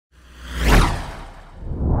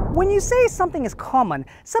When you say something is common,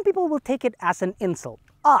 some people will take it as an insult.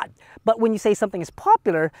 Odd. But when you say something is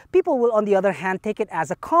popular, people will, on the other hand, take it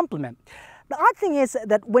as a compliment. The odd thing is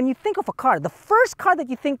that when you think of a car, the first car that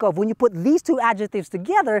you think of when you put these two adjectives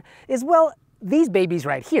together is, well, these babies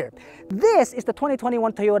right here. This is the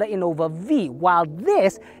 2021 Toyota Innova V, while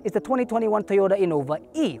this is the 2021 Toyota Innova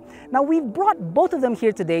E. Now, we've brought both of them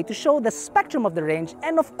here today to show the spectrum of the range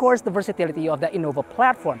and, of course, the versatility of the Innova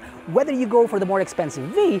platform, whether you go for the more expensive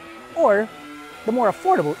V or the more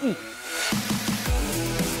affordable E.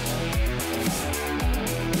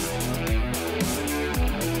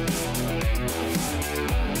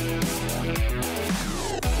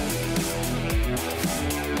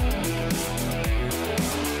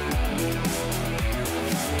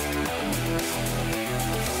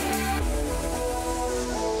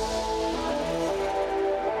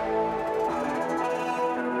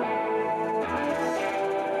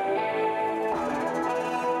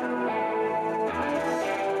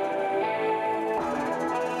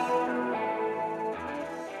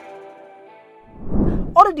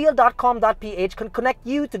 AutoDeal.com.ph can connect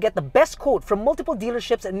you to get the best quote from multiple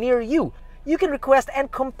dealerships near you. You can request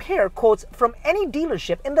and compare quotes from any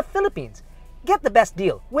dealership in the Philippines. Get the best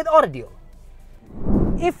deal with AutoDeal.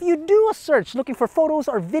 If you do a search looking for photos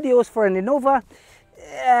or videos for an Innova,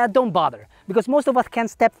 don't bother, because most of us can't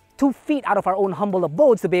step 2 feet out of our own humble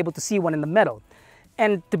abodes to be able to see one in the metal.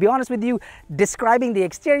 And to be honest with you, describing the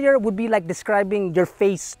exterior would be like describing your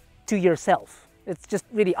face to yourself. It's just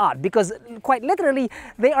really odd because, quite literally,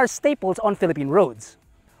 they are staples on Philippine roads.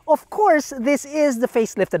 Of course, this is the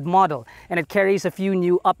facelifted model, and it carries a few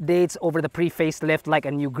new updates over the pre-facelift, like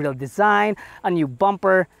a new grille design, a new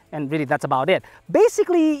bumper, and really that's about it.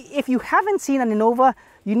 Basically, if you haven't seen an Innova,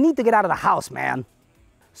 you need to get out of the house, man.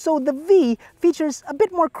 So the V features a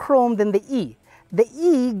bit more chrome than the E. The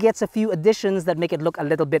E gets a few additions that make it look a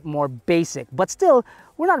little bit more basic, but still,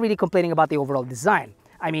 we're not really complaining about the overall design.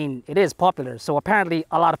 I mean, it is popular, so apparently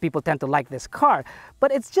a lot of people tend to like this car,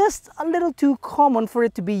 but it's just a little too common for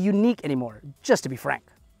it to be unique anymore, just to be frank.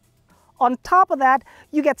 On top of that,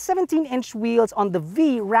 you get 17-inch wheels on the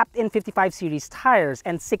V wrapped in 55 series tires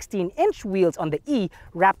and 16-inch wheels on the E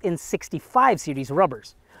wrapped in 65 series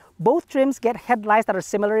rubbers. Both trims get headlights that are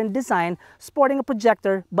similar in design, sporting a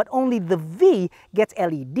projector, but only the V gets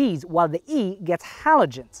LEDs while the E gets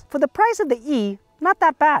halogens. For the price of the E, not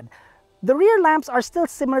that bad. The rear lamps are still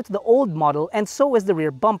similar to the old model, and so is the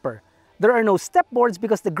rear bumper. There are no step boards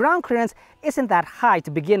because the ground clearance isn't that high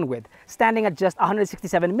to begin with, standing at just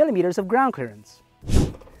 167 millimeters of ground clearance.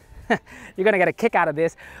 You're gonna get a kick out of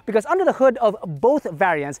this because under the hood of both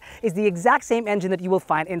variants is the exact same engine that you will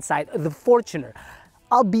find inside the Fortuner,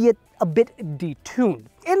 albeit a bit detuned.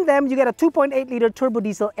 In them, you get a 2.8-liter turbo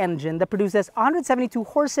diesel engine that produces 172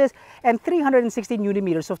 horses and 360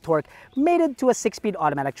 Nm of torque, mated to a 6-speed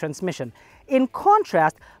automatic transmission. In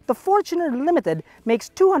contrast, the Fortuner Limited makes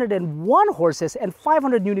 201 horses and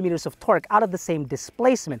 500 Nm of torque out of the same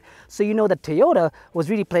displacement, so you know that Toyota was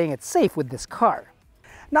really playing it safe with this car.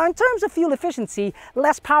 Now, in terms of fuel efficiency,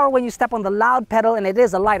 less power when you step on the loud pedal, and it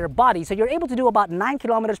is a lighter body, so you're able to do about 9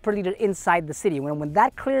 kilometers per liter inside the city. When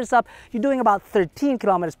that clears up, you're doing about 13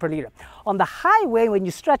 kilometers per liter. On the highway, when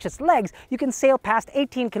you stretch its legs, you can sail past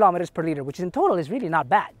 18 kilometers per liter, which in total is really not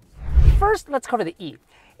bad. First, let's cover the E.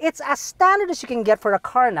 It's as standard as you can get for a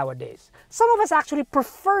car nowadays. Some of us actually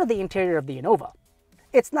prefer the interior of the Innova.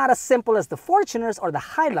 It's not as simple as the Fortuners or the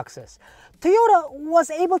Hiluxes. Toyota was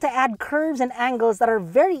able to add curves and angles that are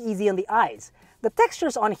very easy on the eyes. The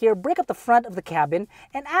textures on here break up the front of the cabin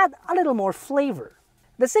and add a little more flavor.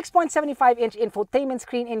 The 6.75-inch infotainment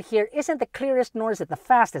screen in here isn't the clearest nor is it the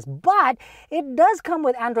fastest, but it does come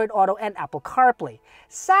with Android Auto and Apple CarPlay.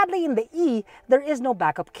 Sadly, in the E, there is no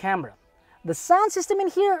backup camera. The sound system in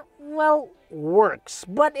here, well, works,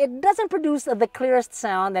 but it doesn't produce the clearest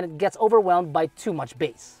sound and it gets overwhelmed by too much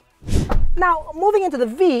bass. Now, moving into the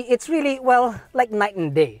V, it's really, well, like night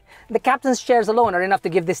and day. The captain's chairs alone are enough to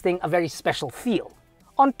give this thing a very special feel.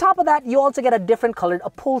 On top of that, you also get a different colored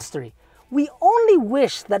upholstery. We only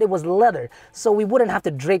wish that it was leather, so we wouldn't have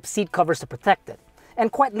to drape seat covers to protect it.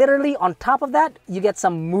 And quite literally, on top of that, you get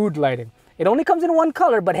some mood lighting. It only comes in one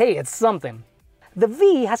color, but hey, it's something. The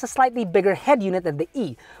V has a slightly bigger head unit than the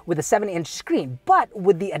E, with a 7-inch screen, but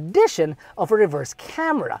with the addition of a reverse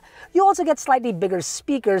camera. You also get slightly bigger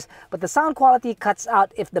speakers, but the sound quality cuts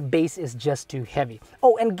out if the bass is just too heavy.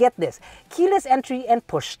 Oh, and get this, keyless entry and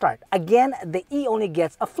push start. Again, the E only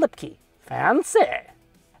gets a flip key. Fancy!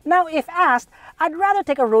 Now, if asked, I'd rather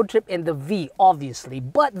take a road trip in the V, obviously,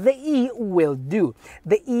 but the E will do.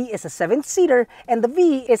 The E is a 7-seater and the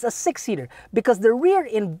V is a 6-seater because the rear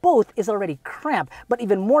in both is already cramped, but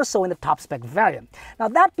even more so in the top spec variant. Now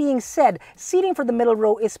that being said, seating for the middle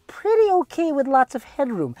row is pretty okay with lots of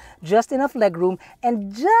headroom, just enough legroom,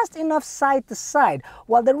 and just enough side to side,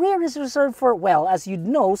 while the rear is reserved for, well, as you'd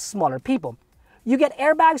know, smaller people. You get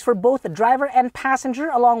airbags for both the driver and passenger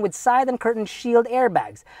along with side and curtain shield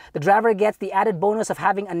airbags. The driver gets the added bonus of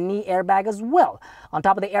having a knee airbag as well. On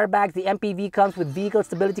top of the airbags, the MPV comes with vehicle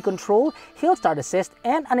stability control, hill start assist,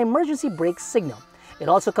 and an emergency brake signal. It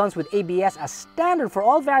also comes with ABS as standard for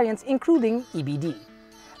all variants including EBD.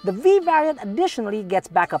 The V variant additionally gets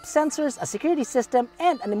backup sensors, a security system,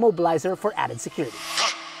 and an immobilizer for added security.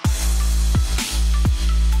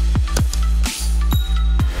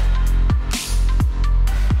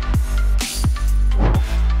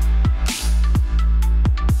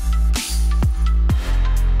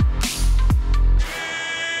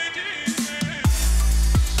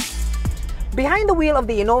 Behind the wheel of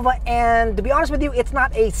the Innova, and to be honest with you, it's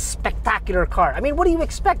not a spectacular car. I mean, what do you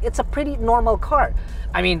expect? It's a pretty normal car.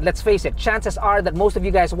 I mean, let's face it, chances are that most of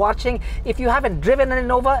you guys watching, if you haven't driven an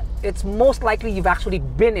Innova, it's most likely you've actually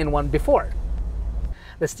been in one before.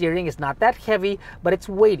 The steering is not that heavy, but it's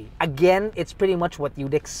weighty. Again, it's pretty much what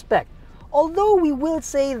you'd expect. Although we will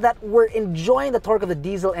say that we're enjoying the torque of the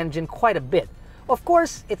diesel engine quite a bit. Of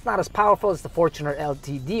course, it's not as powerful as the Fortuner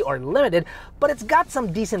LTD or Limited, but it's got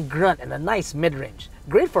some decent grunt and a nice mid-range.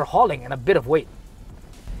 Great for hauling and a bit of weight.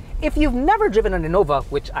 If you've never driven an Innova,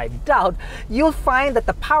 which I doubt, you'll find that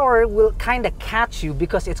the power will kind of catch you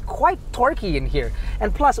because it's quite torquey in here.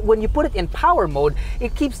 And plus, when you put it in power mode,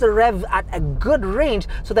 it keeps the rev at a good range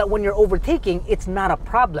so that when you're overtaking, it's not a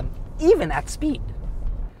problem, even at speed.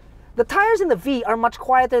 The tires in the V are much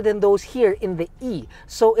quieter than those here in the E,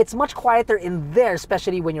 so it's much quieter in there,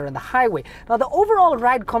 especially when you're on the highway. Now the overall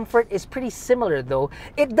ride comfort is pretty similar though.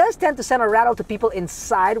 It does tend to send a rattle to people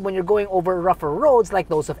inside when you're going over rougher roads like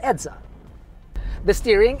those of EDSA. The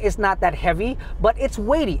steering is not that heavy, but it's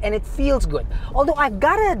weighty and it feels good. Although I've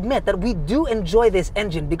got to admit that we do enjoy this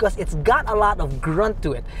engine because it's got a lot of grunt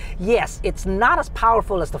to it. Yes, it's not as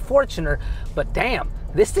powerful as the Fortuner, but damn,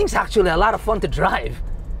 this thing's actually a lot of fun to drive.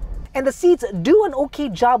 And the seats do an okay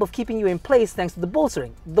job of keeping you in place thanks to the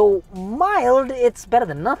bolstering. Though mild, it's better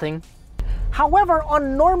than nothing. However,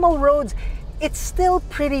 on normal roads, it's still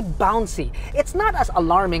pretty bouncy. It's not as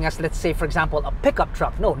alarming as, let's say, for example, a pickup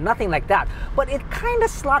truck. No, nothing like that. But it kind of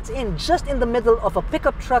slots in just in the middle of a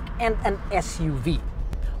pickup truck and an SUV.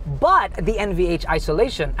 But the NVH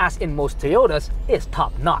isolation, as in most Toyotas, is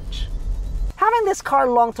top-notch. Having this car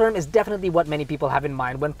long-term is definitely what many people have in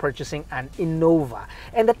mind when purchasing an Innova.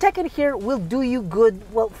 And the tech in here will do you good,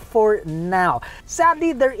 well, for now.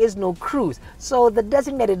 Sadly, there is no cruise, so the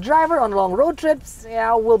designated driver on long road trips,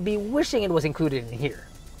 yeah, will be wishing it was included in here.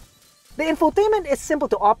 The infotainment is simple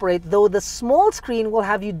to operate, though the small screen will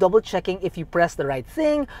have you double-checking if you press the right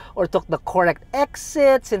thing or took the correct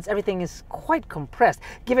exit, since everything is quite compressed,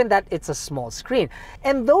 given that it's a small screen.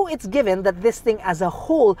 And though it's given that this thing as a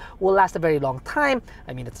whole will last a very long time,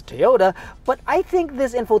 I mean, it's a Toyota, but I think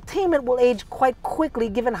this infotainment will age quite quickly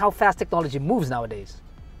given how fast technology moves nowadays.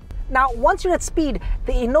 Now, once you're at speed,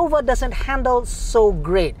 the Innova doesn't handle so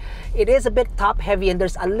great. It is a bit top heavy and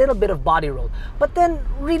there's a little bit of body roll. But then,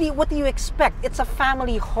 really, what do you expect? It's a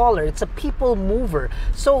family hauler, it's a people mover.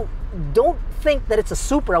 So don't think that it's a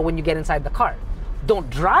Supra when you get inside the car. Don't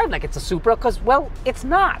drive like it's a Supra because, well, it's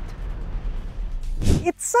not.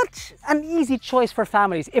 It's such an easy choice for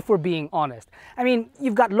families if we're being honest. I mean,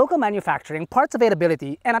 you've got local manufacturing, parts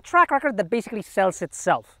availability, and a track record that basically sells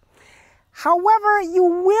itself. However, you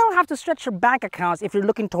will have to stretch your bank accounts if you're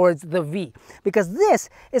looking towards the V, because this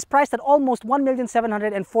is priced at almost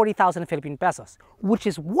 1,740,000 Philippine pesos, which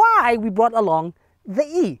is why we brought along the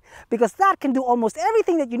E, because that can do almost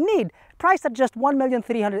everything that you need, priced at just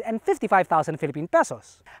 1,355,000 Philippine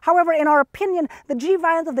pesos. However, in our opinion, the G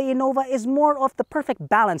variant of the Innova is more of the perfect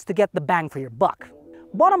balance to get the bang for your buck.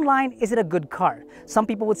 Bottom line, is it a good car? Some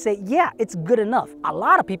people would say, yeah, it's good enough. A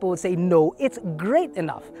lot of people would say, no, it's great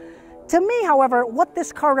enough. To me, however, what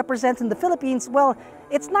this car represents in the Philippines, well,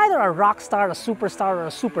 it's neither a rock star, a superstar, or a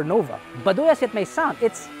supernova. Baduy as it may sound,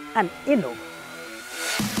 it's an Innova.